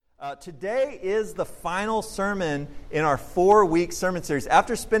Today is the final sermon in our 4-week sermon series.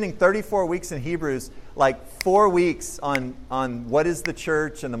 After spending 34 weeks in Hebrews, like 4 weeks on what is the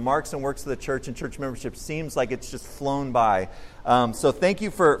church and the marks and works of the church and church membership seems like it's just flown by. So thank you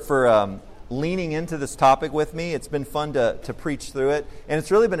for leaning into this topic with me. It's been fun to preach through it, and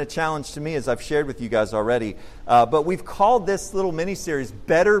it's really been a challenge to me as I've shared with you guys already. But we've called this little mini-series,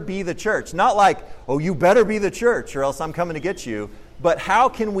 Better Be the Church. Not like, oh, you better be the church or else I'm coming to get you. But how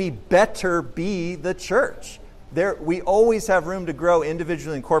can we better be the church? We always have room to grow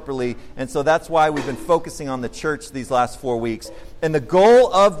individually and corporately, and so that's why we've been focusing on the church these last 4 weeks. And the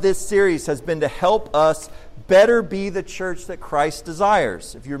goal of this series has been to help us better be the church that Christ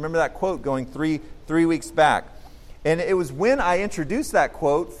desires. If you remember that quote going three weeks back. And it was when I introduced that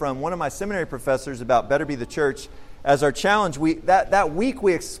quote from one of my seminary professors about better be the church as our challenge. That week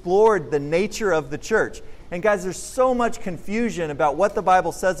we explored the nature of the church. And guys, there's so much confusion about what the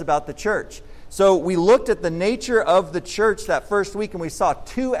Bible says about the church. So we looked at the nature of the church that first week, and we saw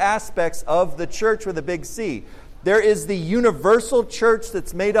two aspects of the church with a big C. There is the universal church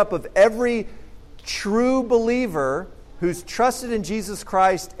that's made up of every true believer who's trusted in Jesus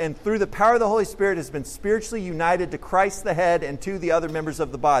Christ and through the power of the Holy Spirit has been spiritually united to Christ the head and to the other members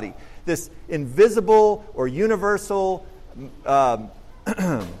of the body. This invisible or universal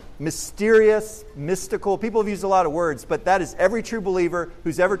mysterious, mystical, people have used a lot of words, but that is every true believer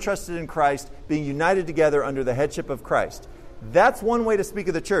who's ever trusted in Christ being united together under the headship of Christ. That's one way to speak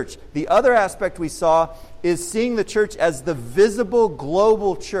of the church. The other aspect we saw is seeing the church as the visible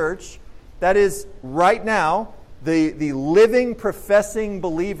global church. That is, right now, the living, professing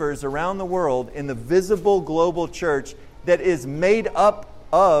believers around the world in the visible global church that is made up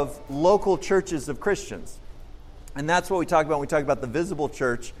of local churches of Christians. And that's what we talk about when we talk about the visible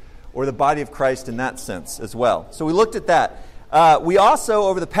church or the body of Christ in that sense as well. So we looked at that. We also,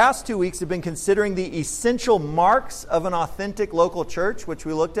 over the past 2 weeks, have been considering the essential marks of an authentic local church, which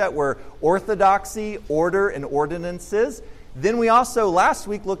we looked at were orthodoxy, order, and ordinances. Then we also, last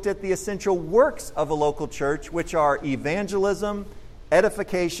week, looked at the essential works of a local church, which are evangelism,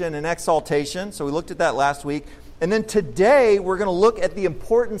 edification, and exaltation. So we looked at that last week. And then today, we're going to look at the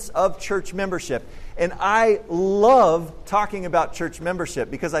importance of church membership. And I love talking about church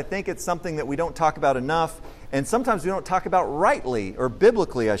membership because I think it's something that we don't talk about enough, and sometimes we don't talk about rightly, or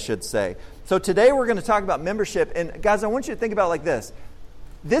biblically, I should say. So today we're going to talk about membership. And guys, I want you to think about it like this.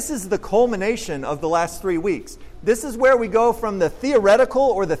 This is the culmination of the last 3 weeks. This is where we go from the theoretical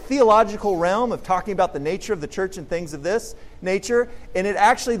or the theological realm of talking about the nature of the church and things of this nature, and it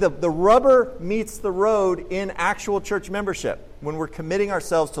actually, the rubber meets the road in actual church membership when we're committing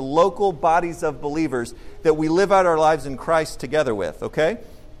ourselves to local bodies of believers that we live out our lives in Christ together with, okay?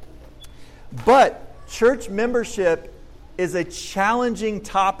 But church membership is a challenging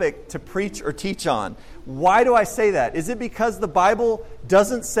topic to preach or teach on. Why do I say that? Is it because the Bible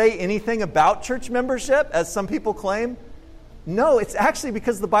doesn't say anything about church membership, as some people claim? No, it's actually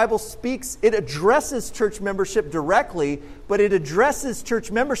because the Bible speaks, it addresses church membership directly, but it addresses church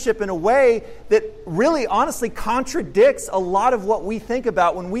membership in a way that really honestly contradicts a lot of what we think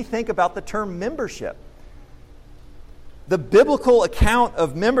about when we think about the term membership. The biblical account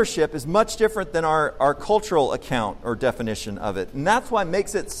of membership is much different than our cultural account or definition of it. And that's why it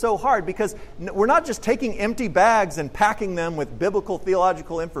makes it so hard, because we're not just taking empty bags and packing them with biblical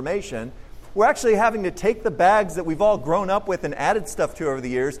theological information. We're actually having to take the bags that we've all grown up with and added stuff to over the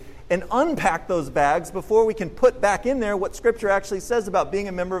years and unpack those bags before we can put back in there what Scripture actually says about being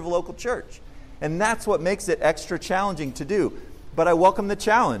a member of a local church. And that's what makes it extra challenging to do. But I welcome the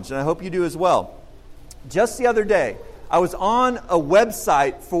challenge, and I hope you do as well. Just the other day, I was on a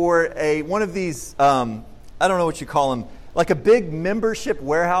website for one of these, I don't know what you call them, like a big membership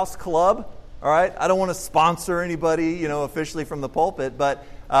warehouse club, all right? I don't want to sponsor anybody, officially from the pulpit, but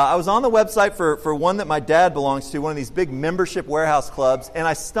I was on the website for one that my dad belongs to, one of these big membership warehouse clubs, and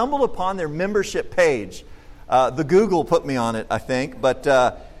I stumbled upon their membership page. The Google put me on it, I think, but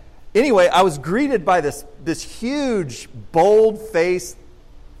anyway, I was greeted by this huge, bold-faced,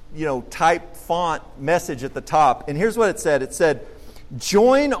 type font message at the top. And here's what it said. It said,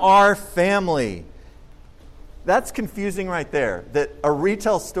 "Join our family." That's confusing right there, that a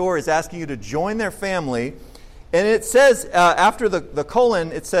retail store is asking you to join their family. And it says, after the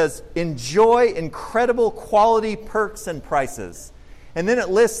colon, it says, "Enjoy incredible quality perks and prices." And then it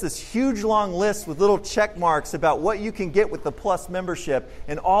lists this huge long list with little check marks about what you can get with the Plus membership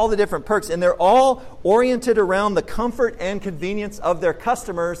and all the different perks. And they're all oriented around the comfort and convenience of their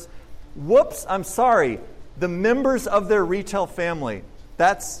customers. Whoops, I'm sorry. The members of their retail family.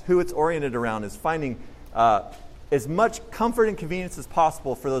 That's who it's oriented around, is finding as much comfort and convenience as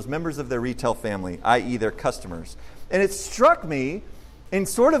possible for those members of their retail family, i.e. their customers. And it struck me in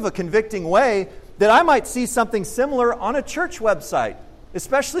sort of a convicting way that I might see something similar on a church website,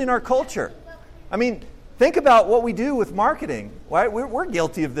 especially in our culture. I mean, think about what we do with marketing, right? We're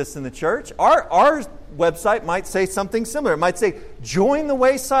guilty of this in the church. Our website might say something similar. It might say, join the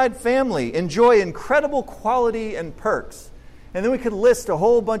Wayside family, enjoy incredible quality and perks. And then we could list a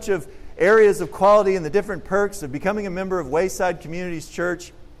whole bunch of areas of quality and the different perks of becoming a member of Wayside Communities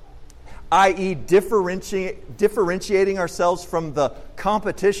Church, i.e. differentiating ourselves from the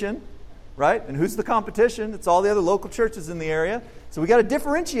competition, right? And who's the competition? It's all the other local churches in the area. So we got to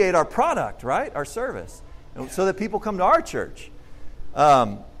differentiate our product, right? Our service, so that people come to our church.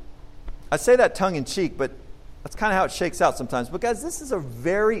 I say that tongue in cheek, but that's kind of how it shakes out sometimes. But guys, this is a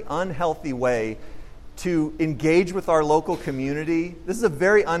very unhealthy way to engage with our local community. This is a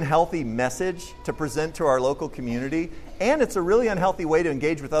very unhealthy message to present to our local community. And it's a really unhealthy way to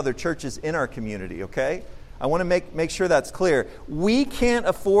engage with other churches in our community, okay? I want to make sure that's clear. We can't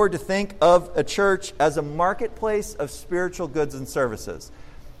afford to think of a church as a marketplace of spiritual goods and services.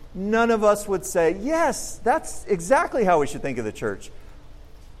 None of us would say, yes, that's exactly how we should think of the church.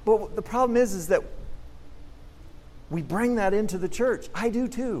 But the problem is that we bring that into the church. I do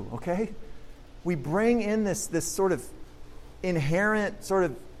too, okay? We bring in this sort of inherent, sort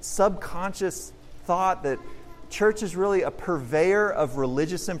of subconscious thought that church is really a purveyor of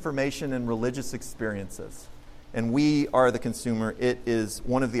religious information and religious experiences. And we are the consumer. It is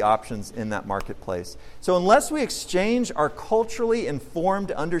one of the options in that marketplace. So unless we exchange our culturally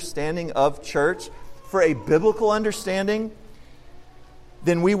informed understanding of church for a biblical understanding,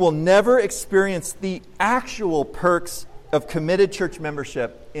 then we will never experience the actual perks of committed church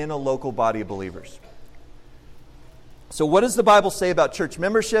membership in a local body of believers. So what does the Bible say about church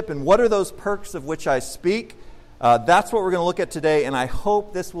membership, and what are those perks of which I speak? That's what we're going to look at today, and I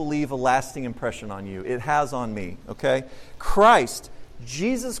hope this will leave a lasting impression on you. It has on me, okay? Christ,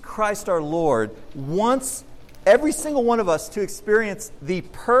 Jesus Christ our Lord, wants every single one of us to experience the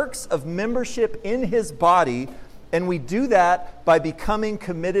perks of membership in His body, and we do that by becoming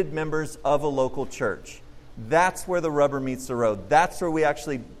committed members of a local church. That's where the rubber meets the road. That's where we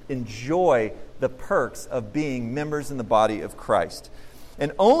actually enjoy the perks of being members in the body of Christ.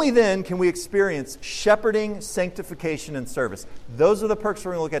 And only then can we experience shepherding, sanctification, and service. Those are the perks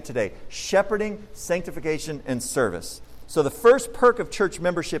we're going to look at today. Shepherding, sanctification, and service. So the first perk of church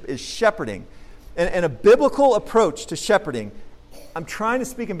membership is shepherding. And a biblical approach to shepherding. I'm trying to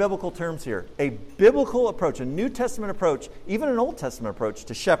speak in biblical terms here. A biblical approach, a New Testament approach, even an Old Testament approach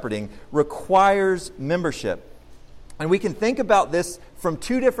to shepherding requires membership. And we can think about this from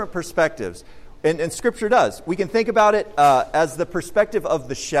two different perspectives. And Scripture does. We can think about it as the perspective of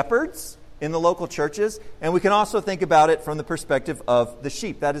the shepherds in the local churches, and we can also think about it from the perspective of the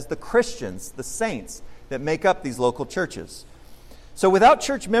sheep. That is the Christians, the saints that make up these local churches. So without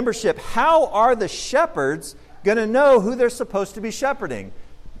church membership, how are the shepherds going to know who they're supposed to be shepherding?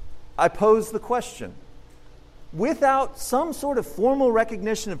 I pose the question. Without some sort of formal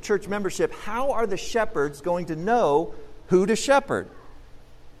recognition of church membership, how are the shepherds going to know who to shepherd?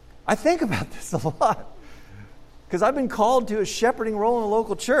 I think about this a lot because I've been called to a shepherding role in a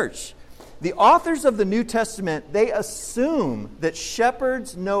local church. The authors of the New Testament, they assume that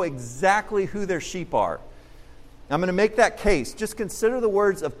shepherds know exactly who their sheep are. I'm going to make that case. Just consider the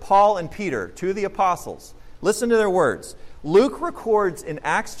words of Paul and Peter, two of the apostles. Listen to their words. Luke records in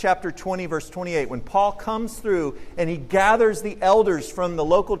Acts chapter 20, verse 28, when Paul comes through and he gathers the elders from the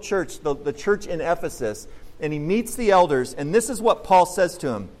local church, the church in Ephesus, and he meets the elders, and this is what Paul says to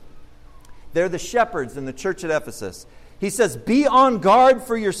them. They're the shepherds in the church at Ephesus. He says, "Be on guard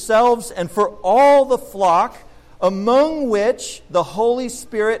for yourselves and for all the flock, among which the Holy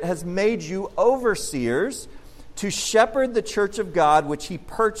Spirit has made you overseers, to shepherd the church of God, which He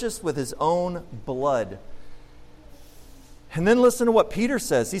purchased with His own blood." And then listen to what Peter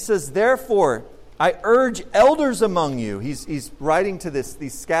says. He says, "Therefore, I urge elders among you." He's writing to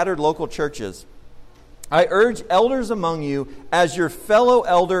these scattered local churches. "I urge elders among you as your fellow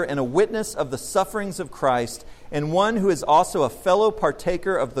elder and a witness of the sufferings of Christ, and one who is also a fellow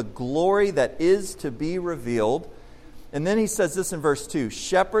partaker of the glory that is to be revealed." And then he says this in verse 2,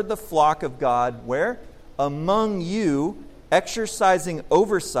 "Shepherd the flock of God," where? "Among you, exercising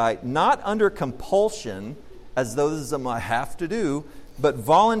oversight, not under compulsion, as though this is something I have to do, but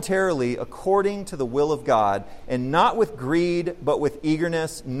voluntarily according to the will of God, and not with greed, but with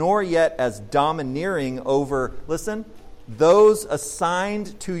eagerness, nor yet as domineering over," listen, "those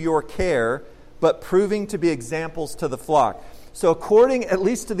assigned to your care, but proving to be examples to the flock." So according at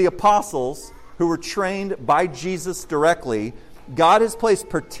least to the apostles, who were trained by Jesus directly, God has placed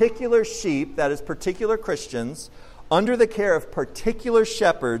particular sheep, that is particular Christians, under the care of particular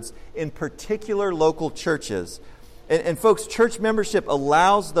shepherds in particular local churches. And folks, church membership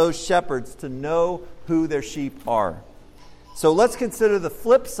allows those shepherds to know who their sheep are. So let's consider the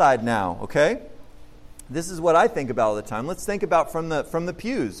flip side now, okay? This is what I think about all the time. Let's think about from the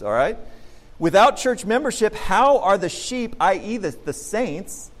pews, all right? Without church membership, how are the sheep, i.e. the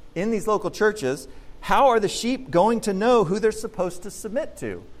saints in these local churches, how are the sheep going to know who they're supposed to submit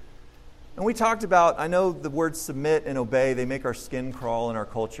to? And we talked about, I know the words submit and obey, they make our skin crawl in our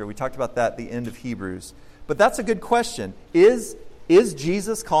culture. We talked about that at the end of Hebrews. But that's a good question. Is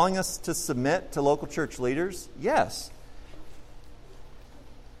Jesus calling us to submit to local church leaders? Yes.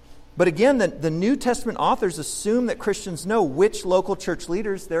 But again, the New Testament authors assume that Christians know which local church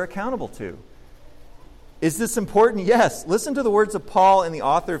leaders they're accountable to. Is this important? Yes. Listen to the words of Paul and the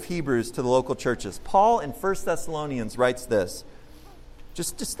author of Hebrews to the local churches. Paul in 1 Thessalonians writes this.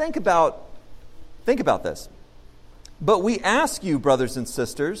 Just think about this. But we ask you, brothers and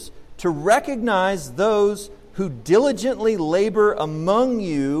sisters, to recognize those who diligently labor among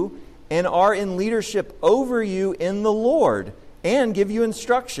you and are in leadership over you in the Lord, and give you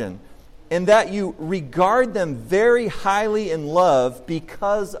instruction, and that you regard them very highly in love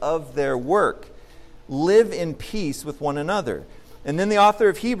because of their work. Live in peace with one another. And then the author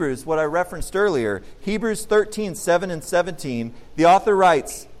of Hebrews, what I referenced earlier, Hebrews 13, 7 and 17, the author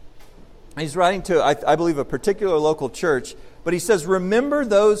writes, he's writing to, I believe, a particular local church, but he says, remember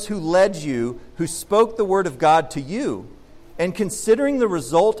those who led you, who spoke the word of God to you, and considering the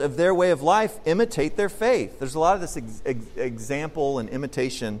result of their way of life, imitate their faith. There's a lot of this example and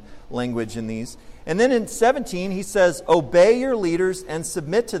imitation language in these. And then in 17, he says, obey your leaders and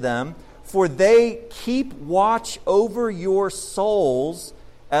submit to them, for they keep watch over your souls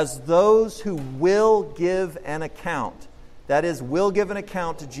as those who will give an account. That is, will give an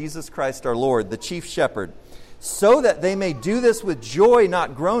account to Jesus Christ our Lord, the chief shepherd, so that they may do this with joy,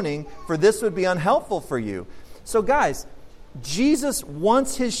 not groaning, for this would be unhelpful for you. So guys, Jesus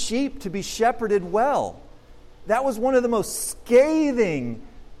wants his sheep to be shepherded well. That was one of the most scathing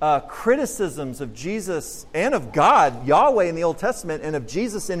criticisms of Jesus and of God, Yahweh in the Old Testament, and of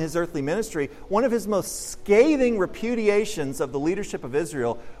Jesus in his earthly ministry. One of his most scathing repudiations of the leadership of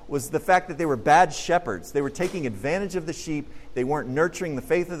Israel was the fact that they were bad shepherds. They were taking advantage of the sheep. They weren't nurturing the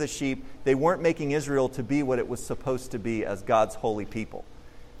faith of the sheep. They weren't making Israel to be what it was supposed to be as God's holy people.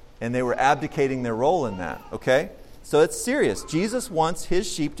 And they were abdicating their role in that, okay? So it's serious. Jesus wants his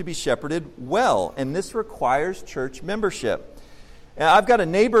sheep to be shepherded well, and this requires church membership. And I've got a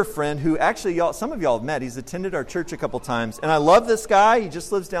neighbor friend who actually, some of y'all have met. He's attended our church a couple times, and I love this guy. He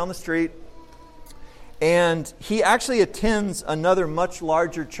just lives down the street, and he actually attends another much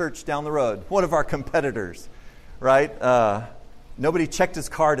larger church down the road, one of our competitors, right? Nobody checked his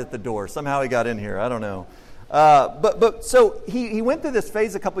card at the door. Somehow he got in here. I don't know. But so he went through this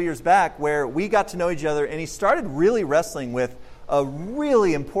phase a couple years back where we got to know each other, and he started really wrestling with a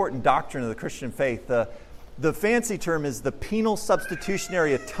really important doctrine of the Christian faith. The fancy term is the penal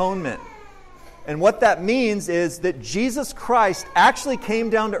substitutionary atonement. And what that means is that Jesus Christ actually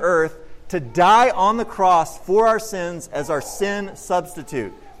came down to earth to die on the cross for our sins as our sin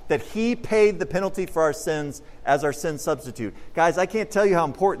substitute. That he paid the penalty for our sins as our sin substitute. Guys, I can't tell you how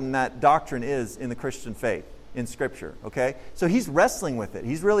important that doctrine is in the Christian faith, in Scripture, okay? So he's wrestling with it.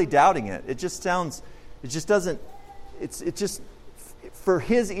 He's really doubting it. For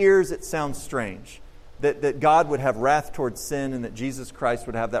his ears, it sounds strange. That God would have wrath towards sin and that Jesus Christ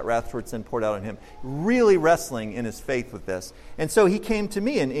would have that wrath towards sin poured out on him. Really wrestling in his faith with this. And so he came to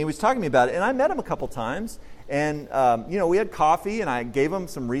me and he was talking to me about it. And I met him a couple times. And, we had coffee and I gave him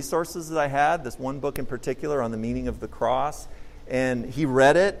some resources that I had. This one book in particular on the meaning of the cross. And he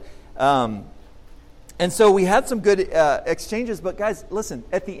read it. And so we had some good exchanges. But guys, listen,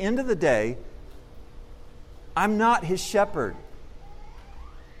 at the end of the day, I'm not his shepherd.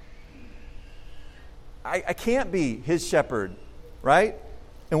 I can't be his shepherd, right?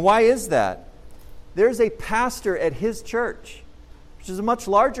 And why is that? There's a pastor at his church, which is a much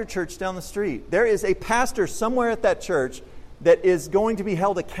larger church down the street. There is a pastor somewhere at that church that is going to be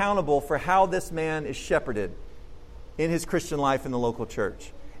held accountable for how this man is shepherded in his Christian life in the local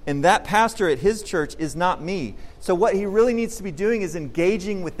church. And that pastor at his church is not me. So what he really needs to be doing is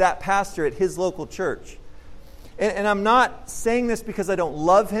engaging with that pastor at his local church. And I'm not saying this because I don't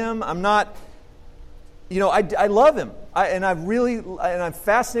love him. I'm not... I love him, and I'm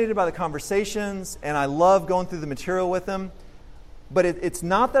fascinated by the conversations, and I love going through the material with him. But it's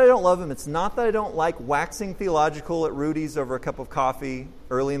not that I don't love them. It's not that I don't like waxing theological at Rudy's over a cup of coffee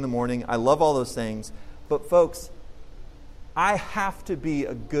early in the morning. I love all those things. But folks, I have to be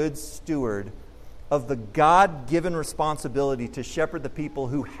a good steward of the God-given responsibility to shepherd the people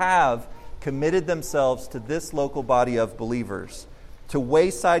who have committed themselves to this local body of believers, to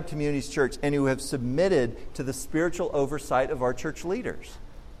Wayside Communities Church, and who have submitted to the spiritual oversight of our church leaders.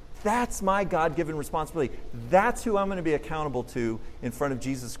 That's my God-given responsibility. That's who I'm going to be accountable to in front of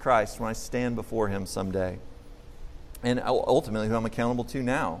Jesus Christ when I stand before Him someday. And ultimately who I'm accountable to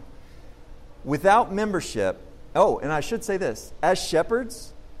now. Without membership, and I should say this, as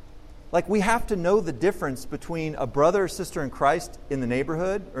shepherds, we have to know the difference between a brother or sister in Christ in the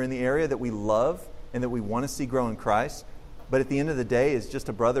neighborhood or in the area that we love and that we want to see grow in Christ, but at the end of the day is just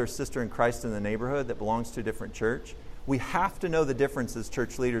a brother or sister in Christ in the neighborhood that belongs to a different church. We have to know the difference as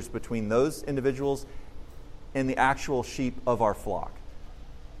church leaders between those individuals and the actual sheep of our flock.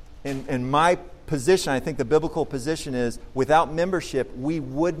 And my position, I think the biblical position is, without membership, we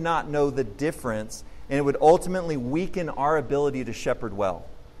would not know the difference, and it would ultimately weaken our ability to shepherd well.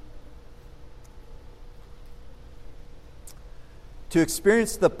 To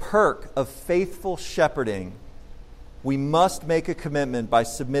experience the perk of faithful shepherding, we must make a commitment by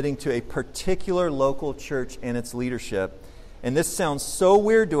submitting to a particular local church and its leadership. And this sounds so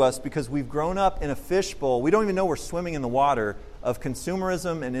weird to us because we've grown up in a fishbowl. We don't even know we're swimming in the water of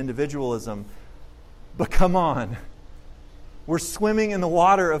consumerism and individualism. But come on. We're swimming in the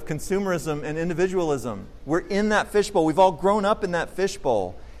water of consumerism and individualism. We're in that fishbowl. We've all grown up in that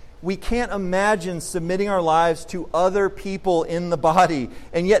fishbowl. We can't imagine submitting our lives to other people in the body.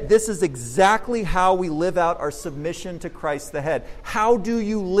 And yet this is exactly how we live out our submission to Christ the head. How do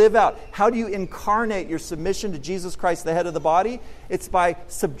you live out? How do you incarnate your submission to Jesus Christ the head of the body? It's by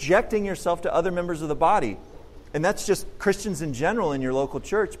subjecting yourself to other members of the body. And that's just Christians in general in your local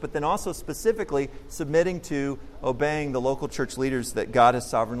church, but then also specifically submitting to, obeying the local church leaders that God has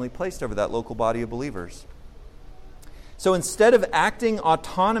sovereignly placed over that local body of believers. So instead of acting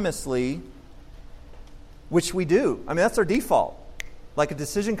autonomously, which we do, that's our default. Like a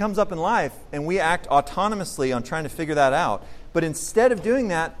decision comes up in life and we act autonomously on trying to figure that out. But instead of doing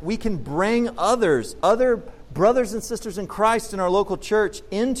that, we can bring other brothers and sisters in Christ in our local church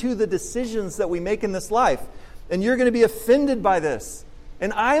into the decisions that we make in this life. And you're going to be offended by this.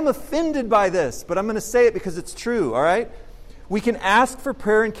 And I am offended by this, but I'm going to say it because it's true, all right? We can ask for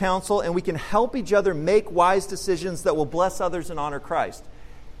prayer and counsel, and we can help each other make wise decisions that will bless others and honor Christ.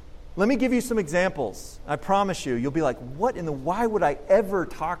 Let me give you some examples. I promise you, you'll be like, why would I ever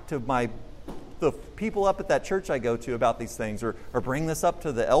talk to the people up at that church I go to about these things, or bring this up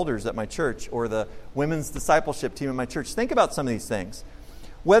to the elders at my church or the women's discipleship team at my church? Think about some of these things.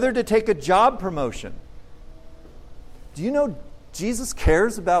 Whether to take a job promotion. Do you know Jesus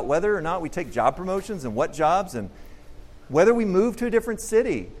cares about whether or not we take job promotions and what jobs, and whether we move to a different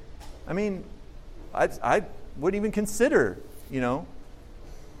city? I wouldn't even consider,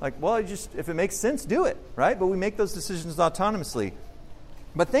 if it makes sense, do it, right? But we make those decisions autonomously.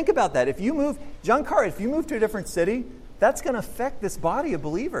 But think about that. If you move to a different city, that's going to affect this body of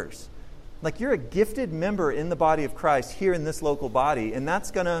believers. You're a gifted member in the body of Christ here in this local body, and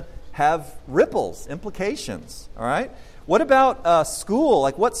that's going to have ripples, implications, all right? What about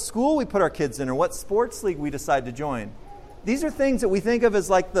school? What school we put our kids in, or what sports league we decide to join? These are things that we think of as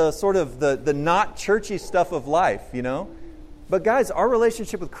the sort of the not churchy stuff of life, But guys, our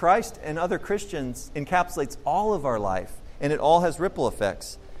relationship with Christ and other Christians encapsulates all of our life, and it all has ripple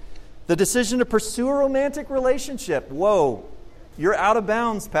effects. The decision to pursue a romantic relationship. Whoa, you're out of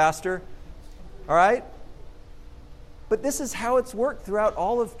bounds, Pastor. All right? But this is how it's worked throughout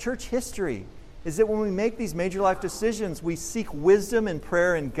all of church history, is that when we make these major life decisions, we seek wisdom and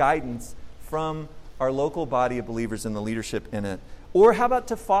prayer and guidance from our local body of believers and the leadership in it. Or how about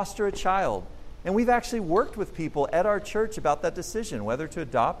to foster a child? And we've actually worked with people at our church about that decision, whether to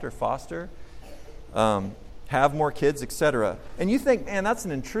adopt or foster, have more kids, etc. And you think, man, that's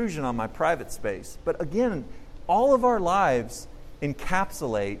an intrusion on my private space. But again, all of our lives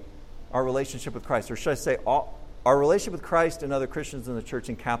encapsulate our relationship with Christ. Or should I say, our relationship with Christ and other Christians in the church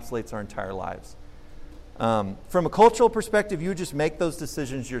encapsulates our entire lives. From a cultural perspective, you just make those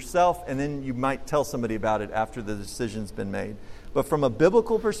decisions yourself, and then you might tell somebody about it after the decision's been made. But from a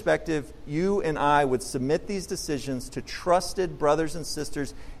biblical perspective, you and I would submit these decisions to trusted brothers and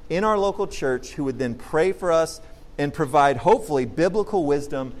sisters in our local church who would then pray for us and provide, hopefully, biblical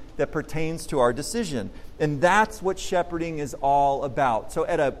wisdom that pertains to our decision. And that's what shepherding is all about. So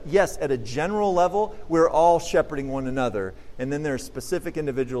at a general level, we're all shepherding one another. And then there are specific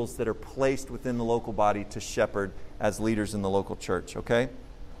individuals that are placed within the local body to shepherd as leaders in the local church, okay?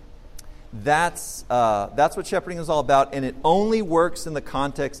 That's what shepherding is all about, and it only works in the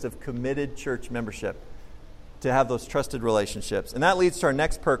context of committed church membership, to have those trusted relationships. And that leads to our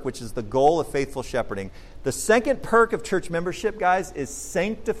next perk, which is the goal of faithful shepherding. The second perk of church membership, guys, is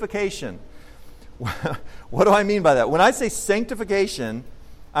sanctification. What do I mean by that? When I say sanctification,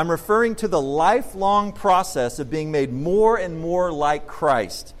 I'm referring to the lifelong process of being made more and more like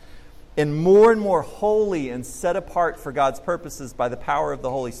Christ, and more holy and set apart for God's purposes by the power of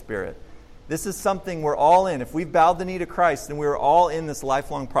the Holy Spirit. This is something we're all in. If we've bowed the knee to Christ, then we're all in this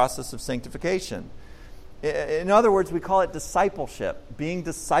lifelong process of sanctification. In other words, we call it discipleship, being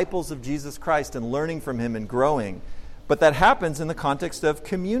disciples of Jesus Christ and learning from Him and growing. But that happens in the context of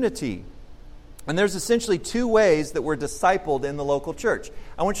community. And there's essentially two ways that we're discipled in the local church.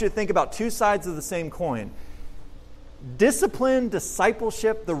 I want you to think about two sides of the same coin. Discipline,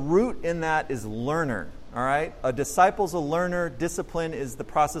 discipleship, the root in that is learner. All right? A disciple's a learner. Discipline is the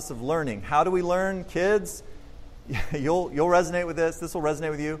process of learning. How do we learn, kids? You'll resonate with this. This will resonate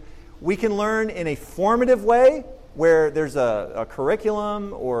with you. We can learn in a formative way where there's a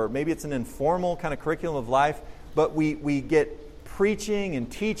curriculum, or maybe it's an informal kind of curriculum of life, but we get preaching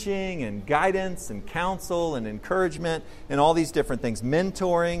and teaching and guidance and counsel and encouragement and all these different things,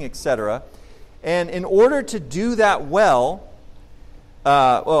 mentoring, etc. And in order to do that well,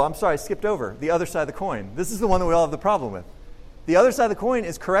 I skipped over the other side of the coin. This is the one that we all have the problem with. The other side of the coin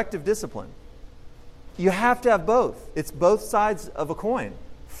is corrective discipline. You have to have both. It's both sides of a coin.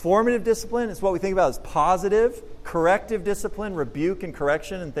 Formative discipline is what we think about as positive. Corrective discipline, rebuke and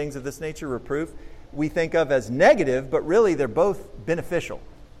correction and things of this nature, reproof, we think of as negative, but really they're both beneficial,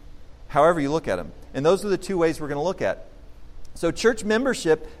 however you look at them. And those are the two ways we're going to look at. So church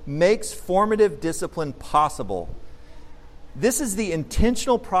membership makes formative discipline possible. This is the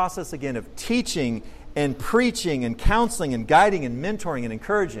intentional process, again, of teaching and preaching and counseling and guiding and mentoring and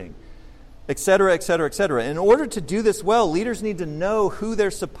encouraging, etc., etc., etc. In order to do this well, leaders need to know who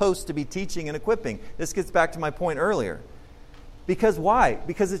they're supposed to be teaching and equipping. This gets back to my point earlier. Because why?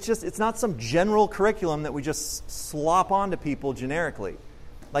 Because it's not some general curriculum that we just slop onto people generically.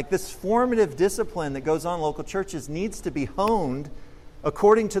 Like this formative discipline that goes on in local churches needs to be honed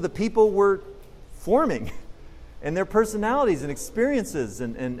according to the people we're forming and their personalities and experiences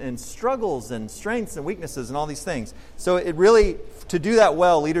and struggles and strengths and weaknesses and all these things. So it really, to do that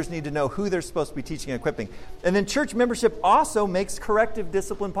well, leaders need to know who they're supposed to be teaching and equipping. And then church membership also makes corrective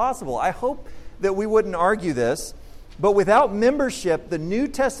discipline possible. I hope that we wouldn't argue this, but without membership, the New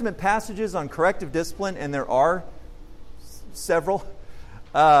Testament passages on corrective discipline, and there are several,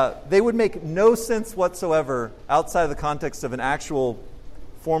 they would make no sense whatsoever outside of the context of an actual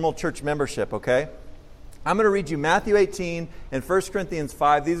formal church membership, okay? I'm going to read you Matthew 18 and 1 Corinthians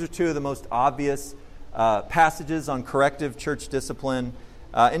 5. These are two of the most obvious passages on corrective church discipline.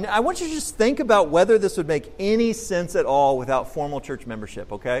 And I want you to just think about whether this would make any sense at all without formal church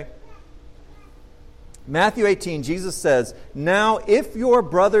membership, okay? Matthew 18, Jesus says, "Now if your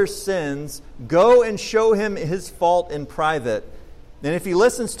brother sins, go and show him his fault in private. And if he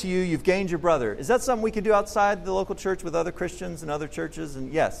listens to you, you've gained your brother." Is that something we could do outside the local church with other Christians and other churches?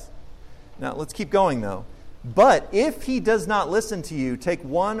 And yes. Now, let's keep going, though. "But if he does not listen to you, take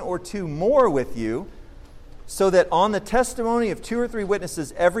one or two more with you, so that on the testimony of 2 or 3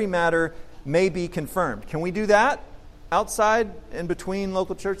 witnesses, every matter may be confirmed." Can we do that outside and between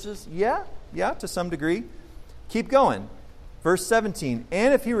local churches? Yeah, to some degree. Keep going. Verse 17,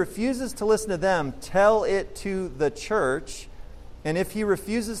 "And if he refuses to listen to them, tell it to the church. And if he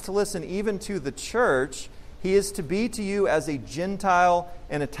refuses to listen even to the church, he is to be to you as a Gentile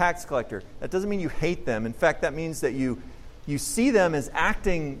and a tax collector." That doesn't mean you hate them. In fact, that means that you see them as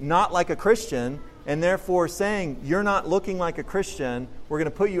acting not like a Christian, and therefore saying, "You're not looking like a Christian. We're going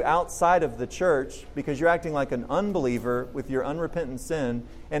to put you outside of the church because you're acting like an unbeliever with your unrepentant sin."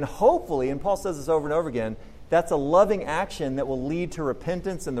 And hopefully, and Paul says this over and over again, that's a loving action that will lead to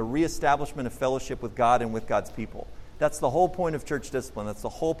repentance and the reestablishment of fellowship with God and with God's people. That's the whole point of church discipline. That's the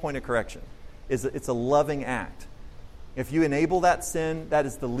whole point of correction. It's a loving act. If you enable that sin, that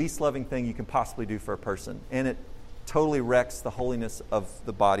is the least loving thing you can possibly do for a person. And it totally wrecks the holiness of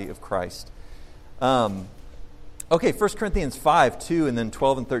the body of Christ. Okay, 1 Corinthians 5, 2, and then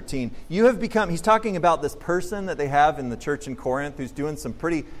 12 and 13. You have become, he's talking about this person that they have in the church in Corinth who's doing some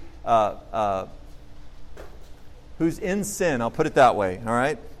pretty, who's in sin, I'll put it that way, all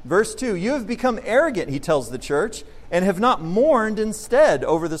right? Verse 2, you have become arrogant, he tells the church, and have not mourned instead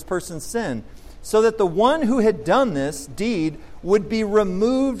over this person's sin, so that the one who had done this deed would be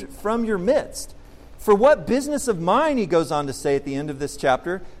removed from your midst. For what business of mine, he goes on to say at the end of this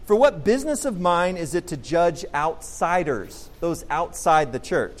chapter, for what business of mine is it to judge outsiders, those outside the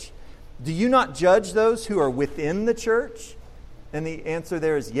church? Do you not judge those who are within the church? And the answer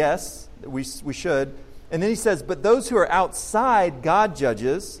there is yes, we should. And then he says, but those who are outside, God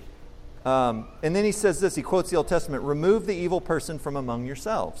judges. And then he says this, he quotes the Old Testament, remove the evil person from among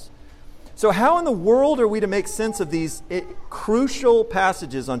yourselves. So how in the world are we to make sense of these crucial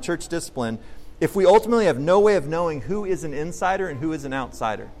passages on church discipline if we ultimately have no way of knowing who is an insider and who is an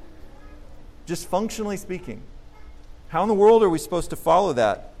outsider? Just functionally speaking. How in the world are we supposed to follow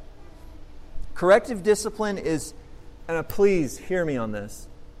that? Corrective discipline is, and please hear me on this,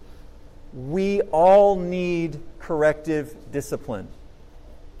 we all need corrective discipline.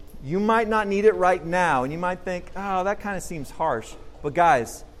 You might not need it right now, and you might think, oh, that kind of seems harsh. But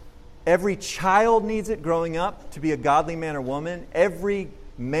guys, every child needs it growing up to be a godly man or woman. Every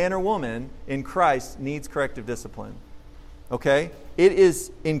man or woman in Christ needs corrective discipline. Okay? It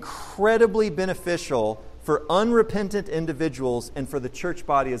is incredibly beneficial for unrepentant individuals and for the church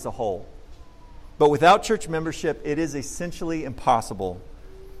body as a whole. But without church membership, it is essentially impossible.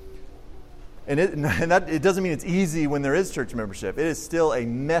 And it doesn't mean it's easy when there is church membership. It is still a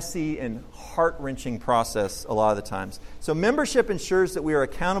messy and heart-wrenching process a lot of the times. So membership ensures that we are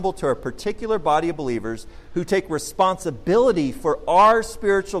accountable to a particular body of believers who take responsibility for our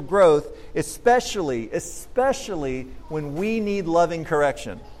spiritual growth, especially when we need loving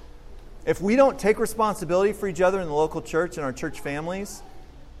correction. If we don't take responsibility for each other in the local church and our church families,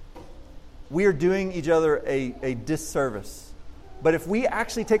 we are doing each other a disservice. But if we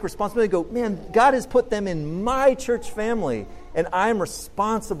actually take responsibility and go, man, God has put them in my church family, and I'm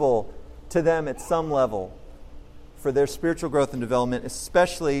responsible to them at some level for their spiritual growth and development,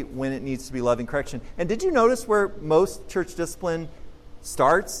 especially when it needs to be loving correction. And did you notice where most church discipline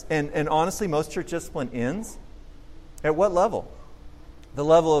starts and honestly most church discipline ends? At what level? The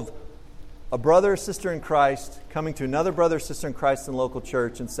level of a brother or sister in Christ coming to another brother or sister in Christ in the local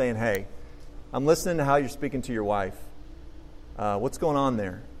church and saying, hey, I'm listening to how you're speaking to your wife. What's going on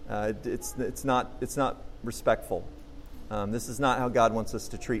there? It's not respectful. This is not how God wants us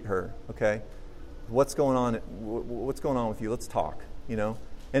to treat her. Okay, what's going on? What's going on with you? Let's talk. You know,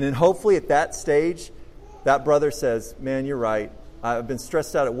 and then hopefully at that stage, that brother says, "Man, you're right. I've been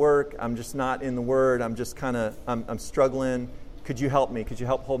stressed out at work. I'm just not in the Word. I'm just I'm struggling. Could you help me? Could you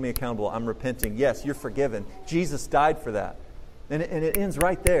help hold me accountable? I'm repenting. Yes, you're forgiven. Jesus died for that." And it ends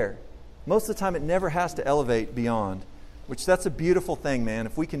right there. Most of the time, it never has to elevate beyond. Which that's a beautiful thing, man.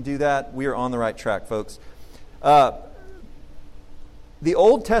 If we can do that, we are on the right track, folks. The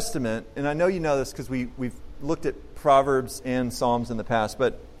Old Testament, and I know you know this because we've looked at Proverbs and Psalms in the past,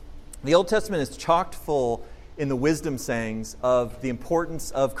 but the Old Testament is chocked full in the wisdom sayings of the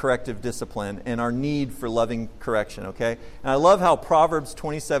importance of corrective discipline and our need for loving correction, okay? And I love how Proverbs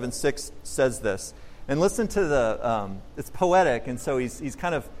 27:6 says this. And listen to it's poetic, and so he's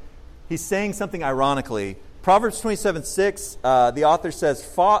saying something ironically. Proverbs 27:6, the author says,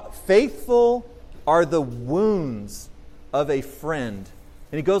 faithful are the wounds of a friend.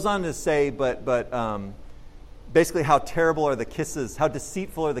 And he goes on to say, but basically how terrible are the kisses, how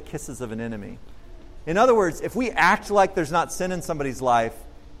deceitful are the kisses of an enemy. In other words, if we act like there's not sin in somebody's life,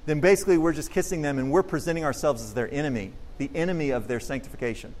 then basically we're just kissing them and we're presenting ourselves as their enemy, the enemy of their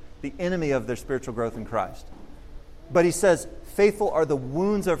sanctification, the enemy of their spiritual growth in Christ. But he says, faithful are the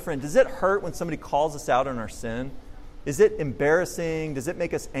wounds of a friend. Does it hurt when somebody calls us out on our sin? Is it embarrassing? Does it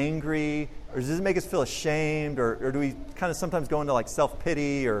make us angry? Or does it make us feel ashamed? Or do we kind of sometimes go into like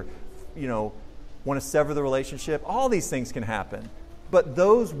self-pity or, want to sever the relationship? All these things can happen. But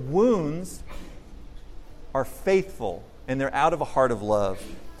those wounds are faithful and they're out of a heart of love.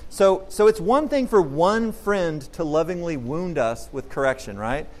 So it's one thing for one friend to lovingly wound us with correction,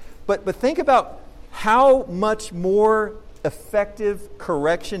 right? But think about how much more effective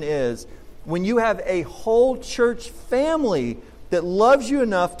correction is when you have a whole church family that loves you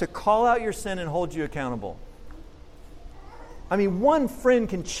enough to call out your sin and hold you accountable. I mean, one friend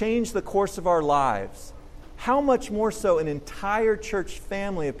can change the course of our lives. How much more so an entire church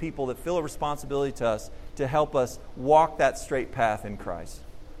family of people that feel a responsibility to us to help us walk that straight path in Christ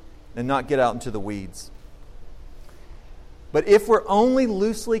and not get out into the weeds. But if we're only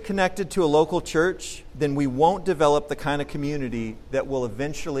loosely connected to a local church, then we won't develop the kind of community that will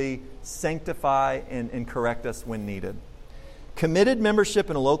eventually sanctify and correct us when needed. Committed membership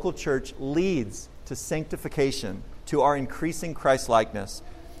in a local church leads to sanctification, to our increasing Christ-likeness.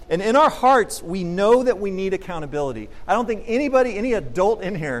 And in our hearts, we know that we need accountability. I don't think anybody, any adult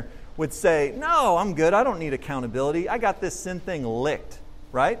in here would say, no, I'm good. I don't need accountability. I got this sin thing licked,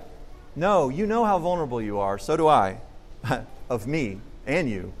 right? No, you know how vulnerable you are. So do I, of me and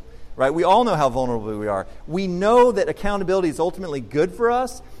you, right? We all know how vulnerable we are. We know that accountability is ultimately good for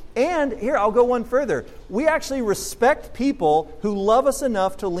us. And here, I'll go one further. We actually respect people who love us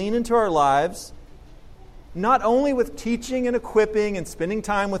enough to lean into our lives, not only with teaching and equipping and spending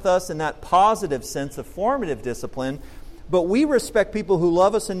time with us in that positive sense of formative discipline, but we respect people who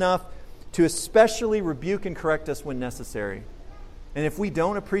love us enough to especially rebuke and correct us when necessary. And if we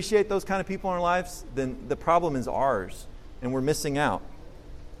don't appreciate those kind of people in our lives, then the problem is ours, and we're missing out.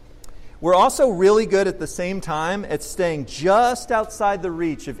 We're also really good at the same time at staying just outside the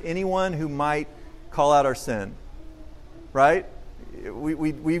reach of anyone who might call out our sin, right?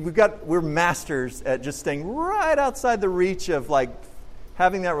 We're masters at just staying right outside the reach of like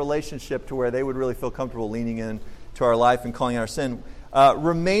having that relationship to where they would really feel comfortable leaning in to our life and calling out our sin.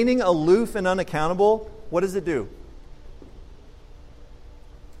 Remaining aloof and unaccountable, what does it do?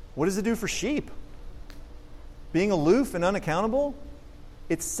 What does it do for sheep? Being aloof and unaccountable,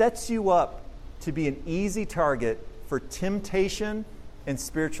 it sets you up to be an easy target for temptation and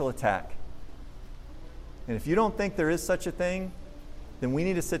spiritual attack. And if you don't think there is such a thing, then we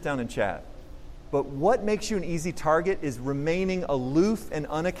need to sit down and chat. But what makes you an easy target is remaining aloof and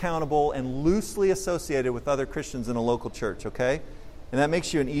unaccountable and loosely associated with other Christians in a local church, okay? And that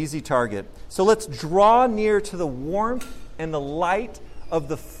makes you an easy target. So let's draw near to the warmth and the light of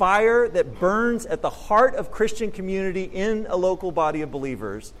the fire that burns at the heart of Christian community in a local body of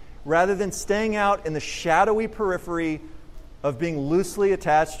believers, rather than staying out in the shadowy periphery of being loosely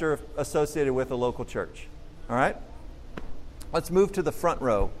attached or associated with a local church. All right? Let's move to the front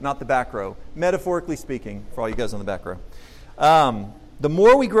row, not the back row, metaphorically speaking, for all you guys on the back row. The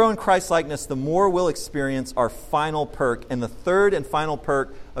more we grow in Christ-likeness, the more we'll experience our final perk. And the third and final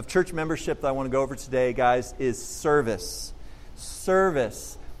perk of church membership that I want to go over today, guys, is service.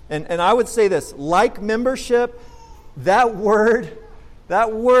 Service. And I would say this, like membership, that word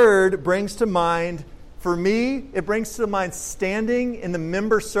brings to mind, for me, it brings to mind standing in the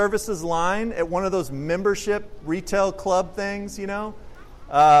member services line at one of those membership retail club things,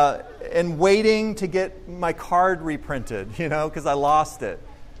 and waiting to get my card reprinted, because I lost it,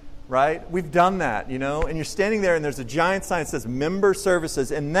 right? We've done that, and you're standing there and there's a giant sign that says member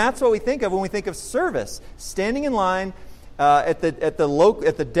services, and that's what we think of when we think of service. Standing in line at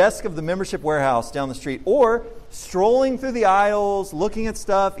the desk of the membership warehouse down the street, or strolling through the aisles, looking at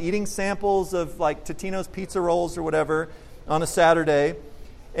stuff, eating samples of like Totino's pizza rolls or whatever on a Saturday,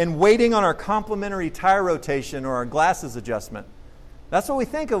 and waiting on our complimentary tire rotation or our glasses adjustment. That's what we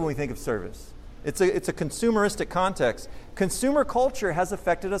think of when we think of service. It's a consumeristic context. Consumer culture has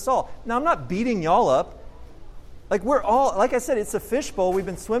affected us all. Now, I'm not beating y'all up. Like I said, it's a fishbowl we've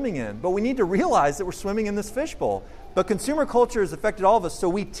been swimming in, but we need to realize that we're swimming in this fishbowl. But consumer culture has affected all of us, so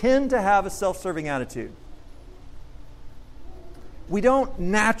we tend to have a self-serving attitude. We don't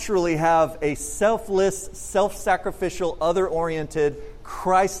naturally have a selfless, self-sacrificial, other-oriented,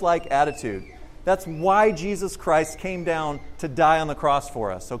 Christ-like attitude. That's why Jesus Christ came down to die on the cross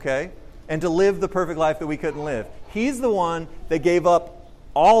for us, okay? And to live the perfect life that we couldn't live. He's the one that gave up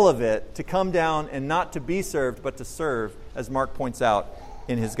all of it to come down and not to be served, but to serve, as Mark points out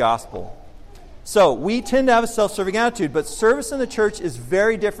in his gospel. So we tend to have a self-serving attitude, but service in the church is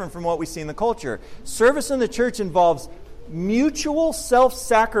very different from what we see in the culture. Service in the church involves mutual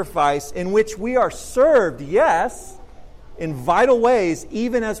self-sacrifice in which we are served, yes, in vital ways,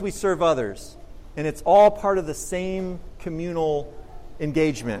 even as we serve others. And it's all part of the same communal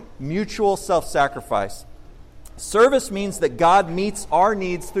engagement, mutual self-sacrifice. Service means that God meets our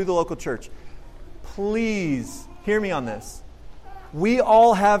needs through the local church. Please hear me on this. We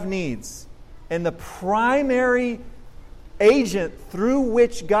all have needs. And the primary agent through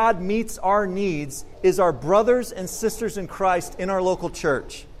which God meets our needs is our brothers and sisters in Christ in our local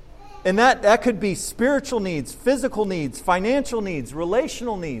church. And that could be spiritual needs, physical needs, financial needs,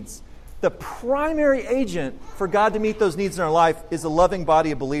 relational needs. The primary agent for God to meet those needs in our life is a loving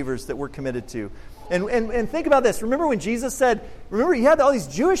body of believers that we're committed to. And think about this. Remember when Jesus said, he had all these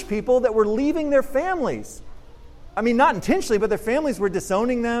Jewish people that were leaving their families. I mean, not intentionally, but their families were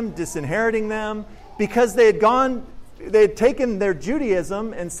disowning them, disinheriting them, because they had taken their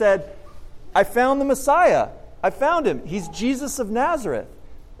Judaism and said, I found the Messiah. I found him. He's Jesus of Nazareth.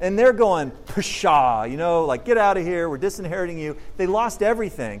 And they're going, pshaw, get out of here. We're disinheriting you. They lost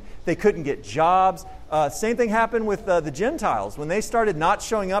everything. They couldn't get jobs. Same thing happened with the Gentiles. When they started not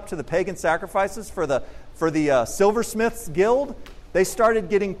showing up to the pagan sacrifices for the silversmiths guild, They started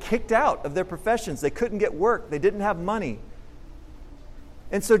getting kicked out of their professions. They couldn't get work. They didn't have money.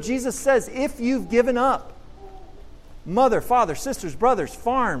 And so Jesus says, if you've given up mother, father, sisters, brothers,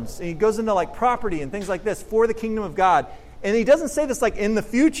 farms, and he goes into like property and things like this for the kingdom of God. And he doesn't say this like in the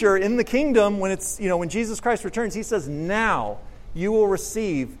future, in the kingdom, when it's, when Jesus Christ returns. He says, now you will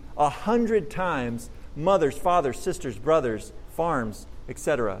receive 100 times mothers, fathers, sisters, brothers, farms,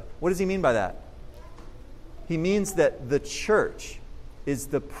 etc. What does he mean by that? He means that the church is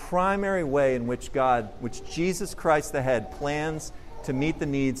the primary way in which Jesus Christ the head plans to meet the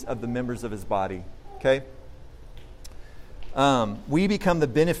needs of the members of his body. Okay? We become the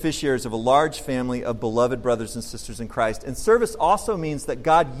beneficiaries of a large family of beloved brothers and sisters in Christ. And service also means that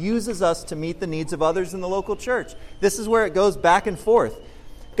God uses us to meet the needs of others in the local church. This is where it goes back and forth.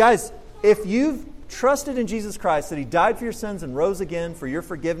 Guys, if you've trusted in Jesus Christ, that he died for your sins and rose again for your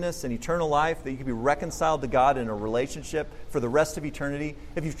forgiveness and eternal life, that you can be reconciled to God in a relationship for the rest of eternity,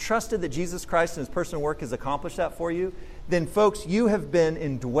 if you've trusted that Jesus Christ and his personal work has accomplished that for you, then folks, you have been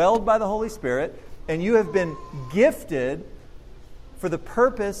indwelled by the Holy Spirit and you have been gifted for the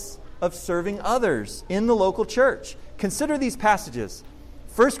purpose of serving others in the local church. Consider these passages.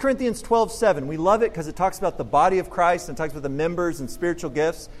 1 Corinthians 12:7. We love it because it talks about the body of Christ and talks about the members and spiritual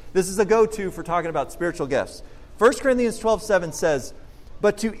gifts. This is a go-to for talking about spiritual gifts. 1 Corinthians 12:7 says,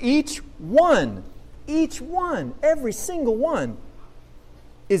 but to each one, every single one,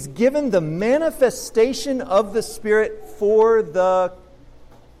 is given the manifestation of the Spirit for the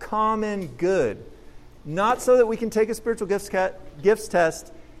common good. Not so that we can take a spiritual gifts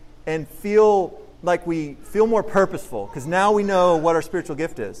test and feel like we feel more purposeful because now we know what our spiritual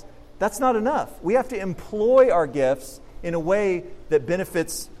gift is. That's not enough. We have to employ our gifts in a way that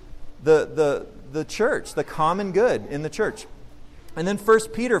benefits the church, the common good in the church. And then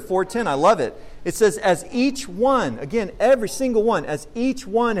 1 Peter 4:10, I love it. It says, as each one, again, every single one, as each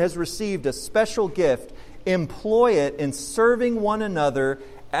one has received a special gift, employ it in serving one another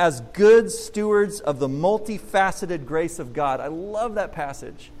as good stewards of the multifaceted grace of God. I love that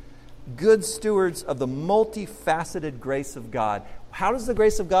passage. Good stewards of the multifaceted grace of God. How does the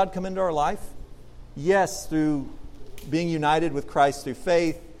grace of God come into our life? Yes, through being united with Christ through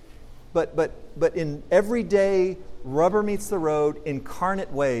faith, but in everyday rubber meets the road,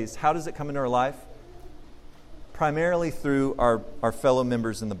 incarnate ways. How does it come into our life? Primarily through our fellow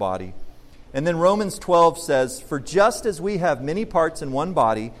members in the body. And then Romans 12 says, for just as we have many parts in one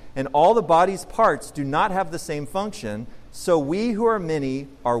body, and all the body's parts do not have the same function, so we who are many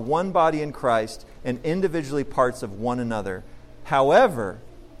are one body in Christ and individually parts of one another. However,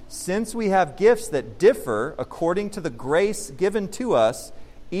 since we have gifts that differ according to the grace given to us,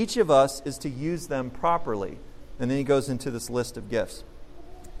 each of us is to use them properly. And then he goes into this list of gifts.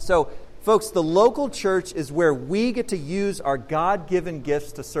 So, folks, the local church is where we get to use our God-given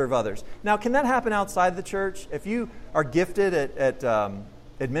gifts to serve others. Now, can that happen outside the church? If you are gifted at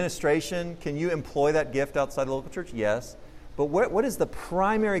administration, can you employ that gift outside the local church? Yes. But what is the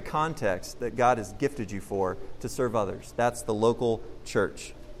primary context that God has gifted you for to serve others? That's the local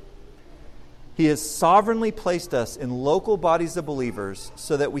church. He has sovereignly placed us in local bodies of believers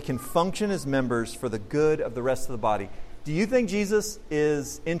so that we can function as members for the good of the rest of the body. Do you think Jesus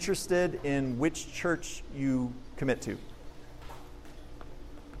is interested in which church you commit to?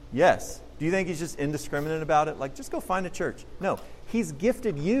 Yes. Do you think he's just indiscriminate about it? Like, just go find a church. No. He's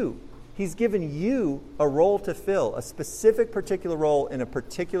gifted you. He's given you a role to fill, a specific particular role in a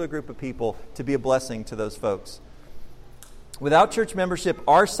particular group of people to be a blessing to those folks. Without church membership,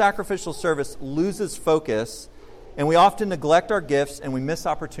 our sacrificial service loses focus, and we often neglect our gifts and we miss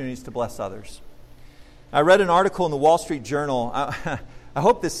opportunities to bless others. I read an article in the Wall Street Journal. I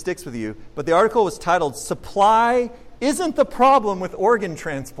hope this sticks with you, but the article was titled, "Supply Isn't the Problem with Organ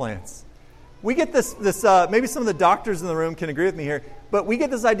Transplants." We get this maybe some of the doctors in the room can agree with me here, but we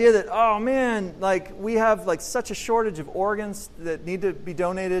get this idea that, oh man, like we have like such a shortage of organs that need to be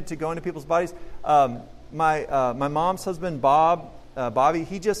donated to go into people's bodies. My mom's husband, Bobby,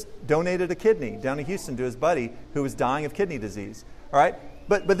 he just donated a kidney down in Houston to his buddy who was dying of kidney disease. All right?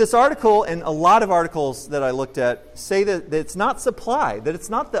 But this article and a lot of articles that I looked at say that it's not supply, that it's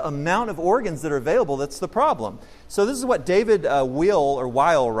not the amount of organs that are available that's the problem. So this is what David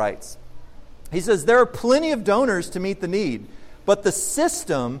Weil writes. He says, there are plenty of donors to meet the need, but the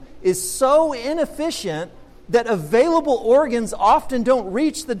system is so inefficient that available organs often don't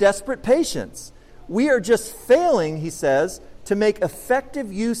reach the desperate patients. We are just failing, he says, to make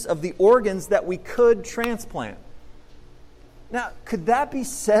effective use of the organs that we could transplant. Now, could that be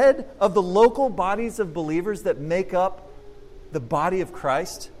said of the local bodies of believers that make up the body of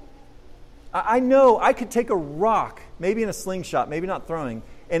Christ? I know I could take a rock, maybe in a slingshot, maybe not throwing,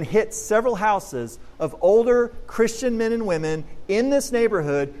 and hit several houses of older Christian men and women in this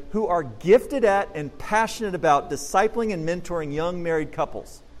neighborhood who are gifted at and passionate about discipling and mentoring young married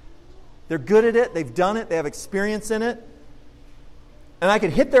couples. They're good at it, they've done it, they have experience in it. And I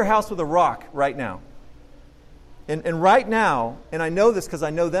could hit their house with a rock right now. And right now, and I know this because I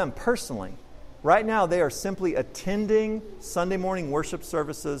know them personally, right now they are simply attending Sunday morning worship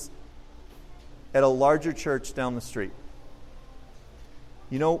services at a larger church down the street.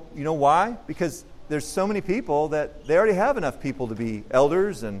 You know why? Because there's so many people that they already have enough people to be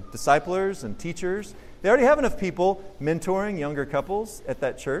elders and disciplers and teachers. They already have enough people mentoring younger couples at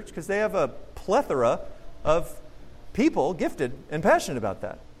that church because they have a plethora of people gifted and passionate about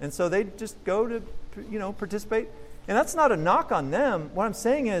that. And so they just go to, participate. And that's not a knock on them. What I'm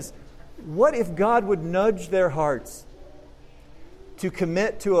saying is, what if God would nudge their hearts to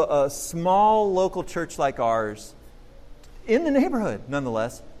commit to a small local church like ours, in the neighborhood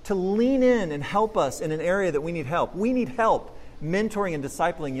nonetheless, to lean in and help us in an area that we need help. We need help mentoring and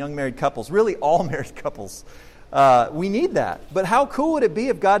discipling young married couples, really all married couples. We need that. But how cool would it be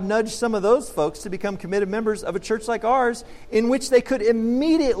if God nudged some of those folks to become committed members of a church like ours, in which they could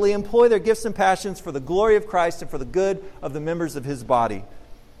immediately employ their gifts and passions for the glory of Christ and for the good of the members of His body?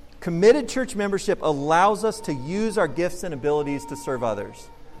 Committed church membership allows us to use our gifts and abilities to serve others.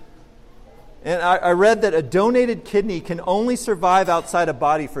 And I read that a donated kidney can only survive outside a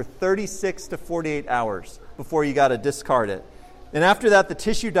body for 36 to 48 hours before you got to discard it. And after that, the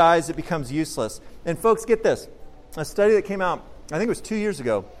tissue dies, it becomes useless. And folks, get this. A study that came out, I think it was 2 years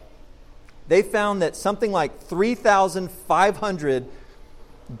ago, they found that something like 3,500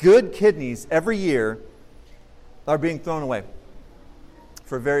 good kidneys every year are being thrown away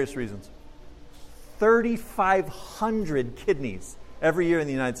for various reasons. 3,500 kidneys every year in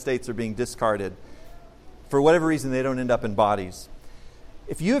the United States are being discarded. For whatever reason, they don't end up in bodies.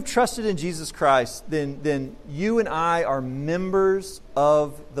 If you have trusted in Jesus Christ, then you and I are members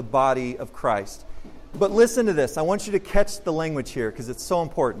of the body of Christ. But listen to this. I want you to catch the language here because it's so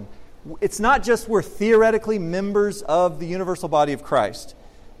important. It's not just we're theoretically members of the universal body of Christ,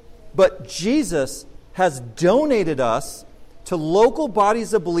 but Jesus has donated us to local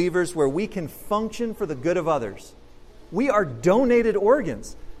bodies of believers where we can function for the good of others. We are donated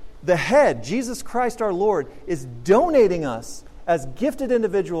organs. The head, Jesus Christ our Lord, is donating us as gifted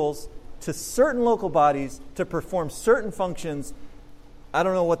individuals to certain local bodies to perform certain functions. I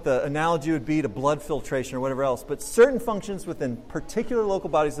don't know what the analogy would be to blood filtration or whatever else, but certain functions within particular local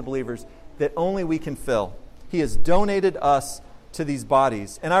bodies of believers that only we can fill. He has donated us to these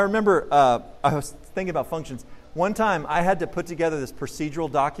bodies. And I remember, I was thinking about functions. One time I had to put together this procedural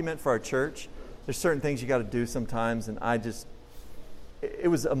document for our church. There's certain things you got to do sometimes, and it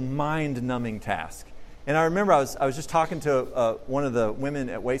was a mind-numbing task. And I remember I was just talking to one of the women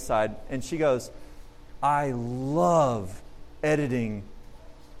at Wayside, and she goes, "I love editing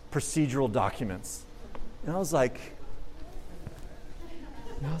procedural documents." And I was like,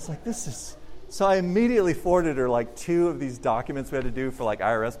 this is... So I immediately forwarded her like 2 of these documents we had to do for like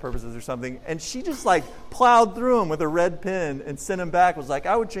IRS purposes or something. And she just like plowed through them with a red pen and sent them back. Was like,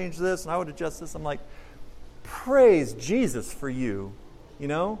 I would change this and I would adjust this. I'm like, praise Jesus for you. You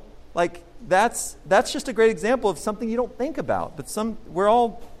know? Like that's just a great example of something you don't think about. But we're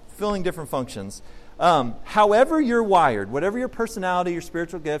all filling different functions. However you're wired, whatever your personality, your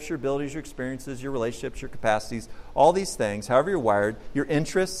spiritual gifts, your abilities, your experiences, your relationships, your capacities, all these things, however you're wired, your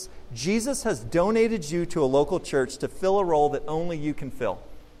interests, Jesus has donated you to a local church to fill a role that only you can fill.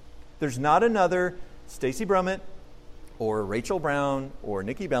 There's not another Stacy Brummett or Rachel Brown or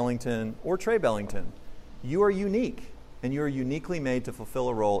Nikki Bellington or Trey Bellington. You are unique, and you are uniquely made to fulfill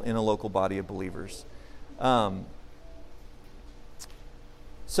a role in a local body of believers.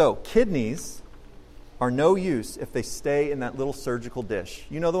 So kidneys are no use if they stay in that little surgical dish.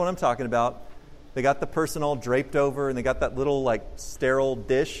 You know the one I'm talking about. They got the person all draped over, and they got that little like sterile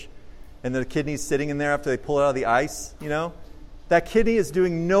dish, and the kidney's sitting in there after they pull it out of the ice, you know? That kidney is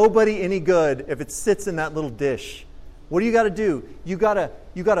doing nobody any good if it sits in that little dish. What do you got to do? You got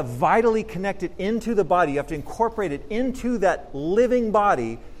to vitally connect it into the body. You have to incorporate it into that living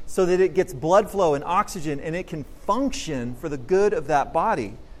body so that it gets blood flow and oxygen and it can function for the good of that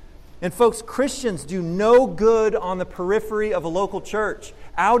body. And folks, Christians do no good on the periphery of a local church.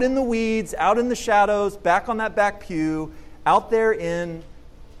 Out in the weeds, out in the shadows, back on that back pew, out there in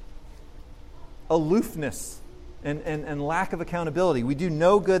aloofness and lack of accountability. We do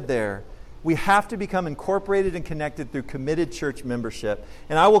no good there. We have to become incorporated and connected through committed church membership.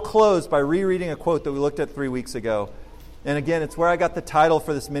 And I will close by rereading a quote that we looked at 3 weeks ago. And again, it's where I got the title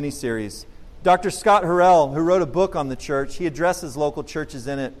for this mini-series. Dr. Scott Harrell, who wrote a book on the church, he addresses local churches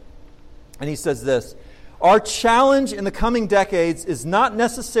in it, and he says this: our challenge in the coming decades is not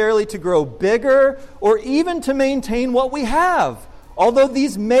necessarily to grow bigger or even to maintain what we have, although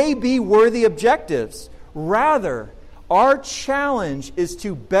these may be worthy objectives. Rather, our challenge is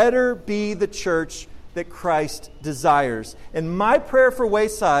to better be the church that Christ desires. And my prayer for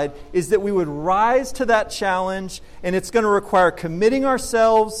Wayside is that we would rise to that challenge, and it's going to require committing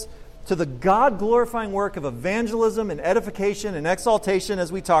ourselves to the God-glorifying work of evangelism and edification and exaltation, as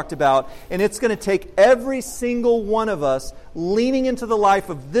we talked about. And it's going to take every single one of us leaning into the life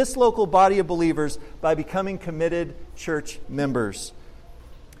of this local body of believers by becoming committed church members.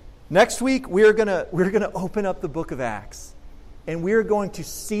 Next week, we're going to open up the book of Acts, and we're going to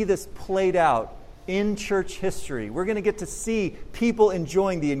see this played out in church history. We're going to get to see people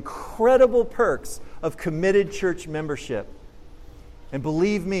enjoying the incredible perks of committed church membership. And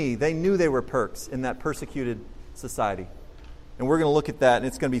believe me, they knew they were perks in that persecuted society. And we're going to look at that, and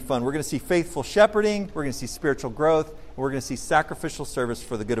it's going to be fun. We're going to see faithful shepherding, we're going to see spiritual growth, and we're going to see sacrificial service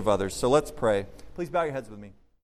for the good of others. So let's pray. Please bow your heads with me.